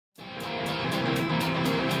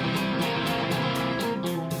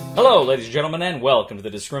Hello, ladies and gentlemen, and welcome to the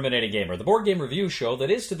Discriminating Gamer, the board game review show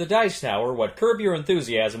that is to the Dice Tower what Curb Your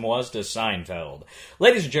Enthusiasm was to Seinfeld.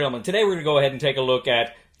 Ladies and gentlemen, today we're going to go ahead and take a look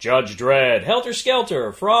at Judge Dredd, Helter,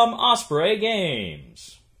 Skelter from Osprey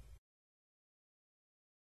Games.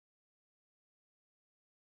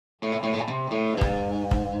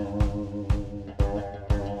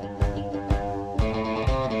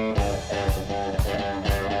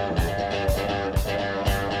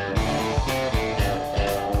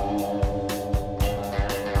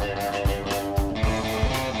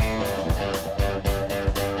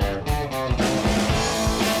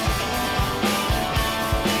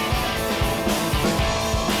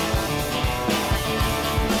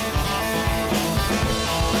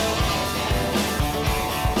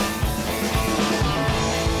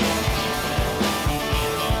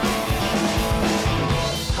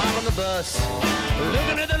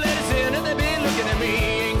 Looking at the ladies in and they be looking at me.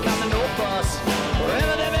 Ain't coming no fuss.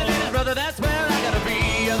 Wherever they be ladies, brother, that's where I gotta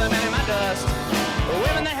be. Other men in my dust.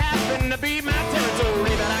 Women that happen to be my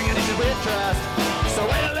territory, but I got issues with trust. So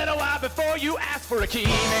wait a little while before you ask for a key.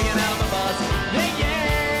 Hanging out on the bus. Yeah,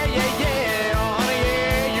 yeah, yeah, yeah. Oh, honey,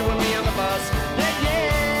 yeah, you and me on the bus. Yeah,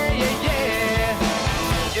 yeah, yeah,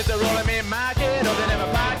 yeah. If they're rolling me in my kid or they in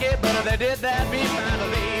my pocket, but if they did that, be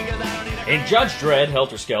finally. In Judge Dredd,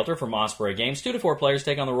 Helter, Skelter from Osprey Games, 2 to 4 players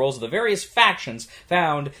take on the roles of the various factions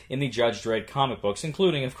found in the Judge Dredd comic books,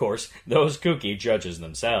 including, of course, those kooky judges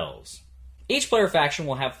themselves. Each player faction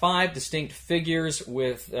will have 5 distinct figures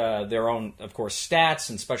with their own, of course, stats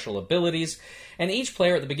and special abilities, and each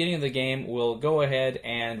player at the beginning of the game will go ahead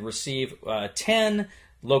and receive 10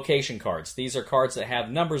 location cards. These are cards that have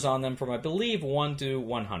numbers on them from, I believe, 1 to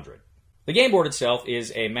 100. The game board itself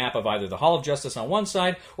is a map of either the Hall of Justice on one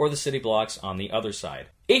side or the city blocks on the other side.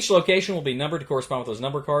 Each location will be numbered to correspond with those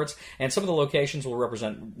number cards, and some of the locations will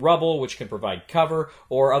represent rubble, which can provide cover,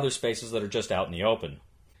 or other spaces that are just out in the open.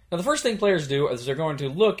 Now, the first thing players do is they're going to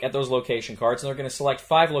look at those location cards, and they're going to select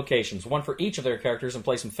 5 locations, one for each of their characters, and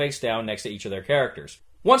place them face down next to each of their characters.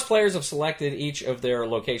 Once players have selected each of their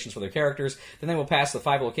locations for their characters, then they will pass the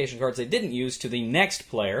 5 location cards they didn't use to the next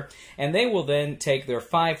player, and they will then take their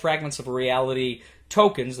 5 fragments of reality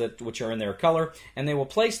tokens, which are in their color, and they will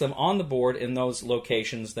place them on the board in those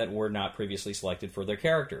locations that were not previously selected for their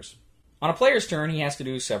characters. On a player's turn, he has to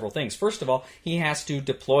do several things. First of all, he has to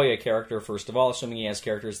deploy a character, first of all, assuming he has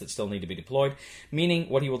characters that still need to be deployed, meaning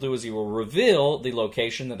what he will do is he will reveal the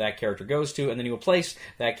location that that character goes to, and then he will place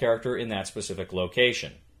that character in that specific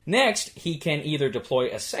location. Next, he can either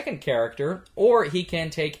deploy a second character, or he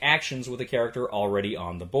can take actions with a character already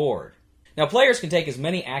on the board. Now, players can take as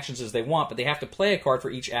many actions as they want, but they have to play a card for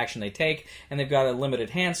each action they take, and they've got a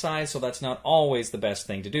limited hand size, so that's not always the best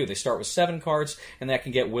thing to do. They start with 7 cards, and that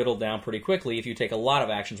can get whittled down pretty quickly if you take a lot of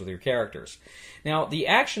actions with your characters. Now, the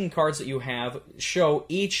action cards that you have show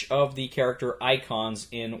each of the character icons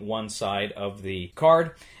in one side of the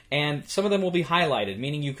card, and some of them will be highlighted,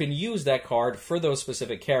 meaning you can use that card for those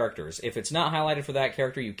specific characters. If it's not highlighted for that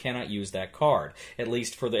character, you cannot use that card, at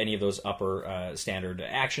least for any of those upper standard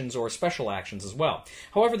actions or special actions as well.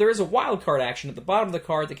 However, there is a wild card action at the bottom of the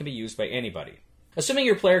card that can be used by anybody. Assuming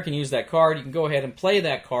your player can use that card, you can go ahead and play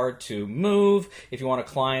that card to move. If you want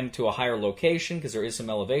to climb to a higher location, because there is some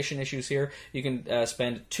elevation issues here, you can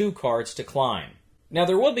spend 2 cards to climb. Now,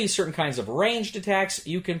 there will be certain kinds of ranged attacks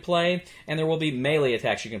you can play, and there will be melee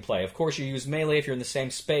attacks you can play. Of course, you use melee if you're in the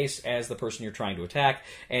same space as the person you're trying to attack,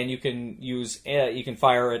 and you can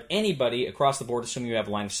fire at anybody across the board, assuming you have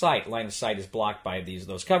line of sight. Line of sight is blocked by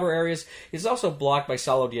those cover areas. It's also blocked by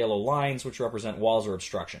solid yellow lines, which represent walls or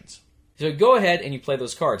obstructions. So go ahead and you play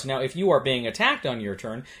those cards. Now, if you are being attacked on your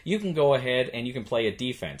turn, you can go ahead and you can play a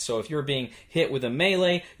defense. So if you're being hit with a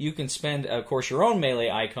melee, you can spend, of course, your own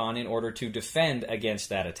melee icon in order to defend against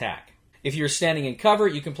that attack. If you're standing in cover,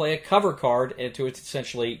 you can play a cover card to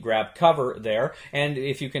essentially grab cover there. And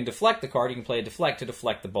if you can deflect the card, you can play a deflect to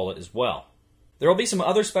deflect the bullet as well. There will be some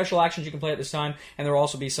other special actions you can play at this time, and there will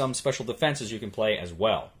also be some special defenses you can play as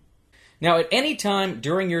well. Now, at any time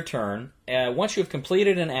during your turn, once you have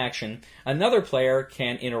completed an action, another player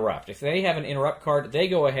can interrupt. If they have an interrupt card, they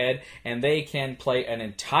go ahead and they can play an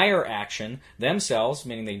entire action themselves,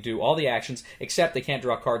 meaning they do all the actions, except they can't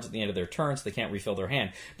draw cards at the end of their turn, so they can't refill their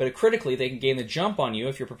hand. But critically, they can gain the jump on you.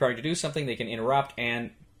 If you're preparing to do something, they can interrupt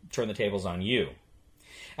and turn the tables on you.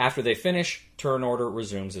 After they finish, turn order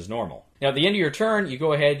resumes as normal. Now, at the end of your turn, you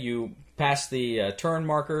go ahead, you pass the turn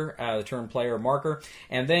marker, the turn player marker,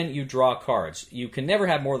 and then you draw cards. You can never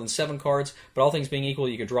have more than 7 cards, but all things being equal,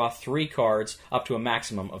 you can draw 3 cards up to a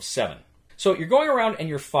maximum of 7. So you're going around and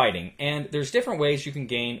you're fighting, and there's different ways you can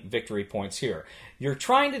gain victory points here. You're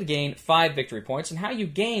trying to gain 5 victory points, and how you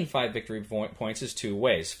gain 5 victory points is 2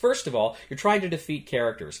 ways. First of all, you're trying to defeat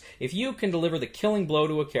characters. If you can deliver the killing blow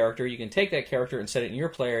to a character, you can take that character and set it in your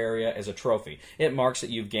player area as a trophy. It marks that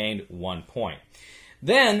you've gained 1 point.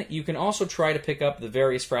 Then, you can also try to pick up the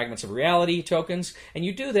various fragments of reality tokens, and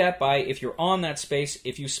you do that by, if you're on that space,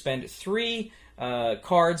 if you spend 3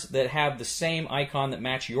 cards that have the same icon that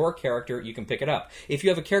match your character, you can pick it up. If you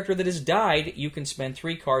have a character that has died, you can spend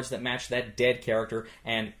 3 cards that match that dead character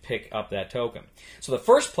and pick up that token. So the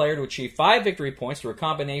first player to achieve 5 victory points through a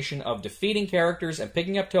combination of defeating characters and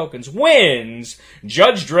picking up tokens wins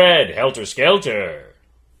Judge Dredd, Helter, Skelter.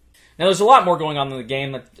 Now, there's a lot more going on in the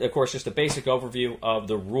game. Of course, just a basic overview of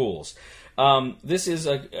the rules. This is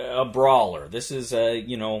a brawler. This is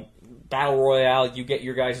a, battle royale. You get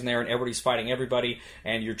your guys in there, and everybody's fighting everybody,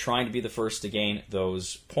 and you're trying to be the first to gain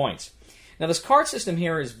those points. Now, this card system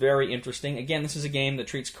here is very interesting. Again, this is a game that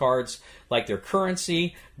treats cards like their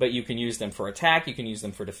currency, but you can use them for attack, you can use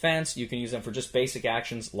them for defense, you can use them for just basic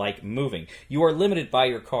actions like moving. You are limited by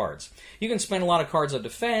your cards. You can spend a lot of cards on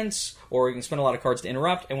defense, or you can spend a lot of cards to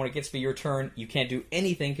interrupt, and when it gets to be your turn, you can't do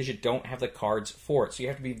anything because you don't have the cards for it. So you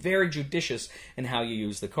have to be very judicious in how you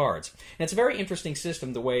use the cards. And it's a very interesting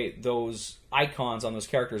system, the way those icons on those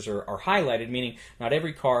characters are highlighted, meaning not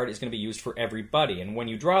every card is going to be used for everybody. And when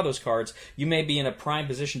you draw those cards, you may be in a prime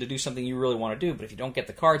position to do something you really want to do, but if you don't get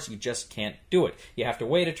the cards, you just can't do it. You have to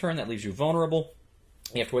wait a turn. That leaves you vulnerable.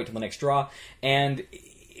 You have to wait till the next draw. And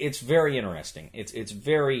it's very interesting. It's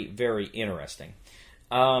very, very interesting.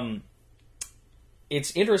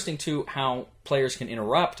 It's interesting, too, how players can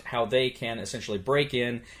interrupt, how they can essentially break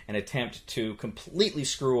in and attempt to completely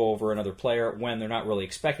screw over another player when they're not really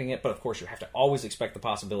expecting it. But, of course, you have to always expect the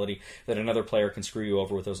possibility that another player can screw you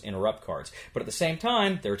over with those interrupt cards. But at the same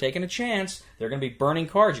time, they're taking a chance. They're going to be burning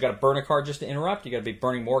cards. You've got to burn a card just to interrupt. You've got to be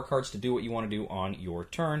burning more cards to do what you want to do on your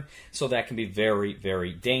turn. So that can be very,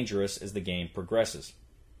 very dangerous as the game progresses.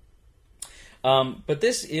 But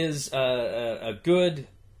this is a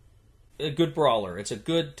good brawler. It's a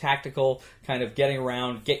good tactical kind of getting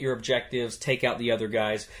around, get your objectives, take out the other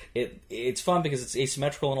guys. It's fun because it's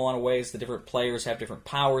asymmetrical in a lot of ways. The different players have different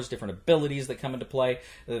powers, different abilities that come into play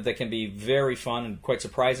that can be very fun and quite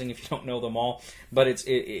surprising if you don't know them all. But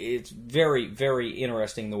it's very, very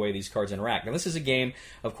interesting the way these cards interact. Now, this is a game,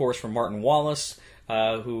 of course, from Martin Wallace,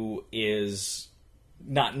 who is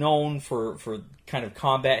not known for kind of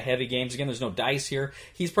combat-heavy games. Again, there's no dice here.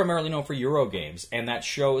 He's primarily known for Euro games, and that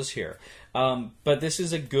shows here. But this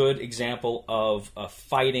is a good example of a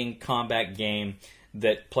fighting combat game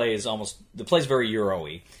that plays very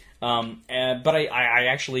Euro-y. But I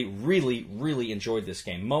actually really, really enjoyed this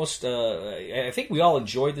game. I think we all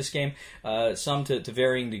enjoyed this game, some to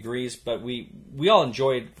varying degrees, but we all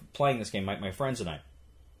enjoyed playing this game, my friends and I.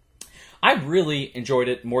 I really enjoyed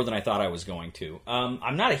it more than I thought I was going to.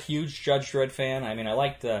 I'm not a huge Judge Dredd fan. I mean, I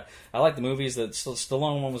liked the movies. The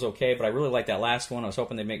Stallone one was okay, but I really liked that last one. I was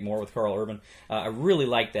hoping they'd make more with Carl Urban. I really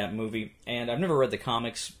liked that movie, and I've never read the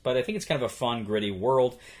comics, but I think it's kind of a fun, gritty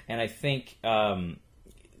world, and I think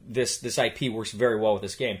this IP works very well with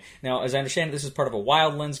this game. Now, as I understand it, this is part of a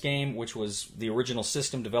Wildlands game, which was the original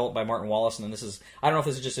system developed by Martin Wallace, and then I don't know if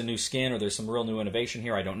this is just a new skin or there's some real new innovation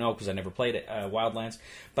here. I don't know because I never played it, Wildlands.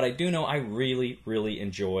 But I do know I really, really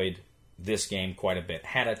enjoyed this game quite a bit.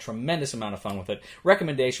 Had a tremendous amount of fun with it.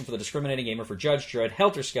 Recommendation for the discriminating gamer for Judge Dredd,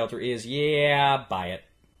 Helter Skelter is, buy it.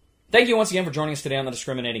 Thank you once again for joining us today on The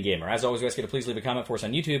Discriminating Gamer. As always, we ask you to please leave a comment for us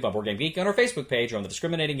on YouTube, on Board Game Geek, on our Facebook page, or on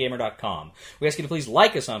thediscriminatinggamer.com. We ask you to please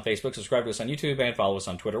like us on Facebook, subscribe to us on YouTube, and follow us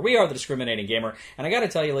on Twitter. We are The Discriminating Gamer, and I gotta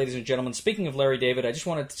tell you, ladies and gentlemen, speaking of Larry David, I just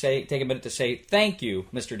wanted to take a minute to say thank you,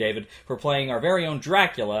 Mr. David, for playing our very own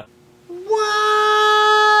Dracula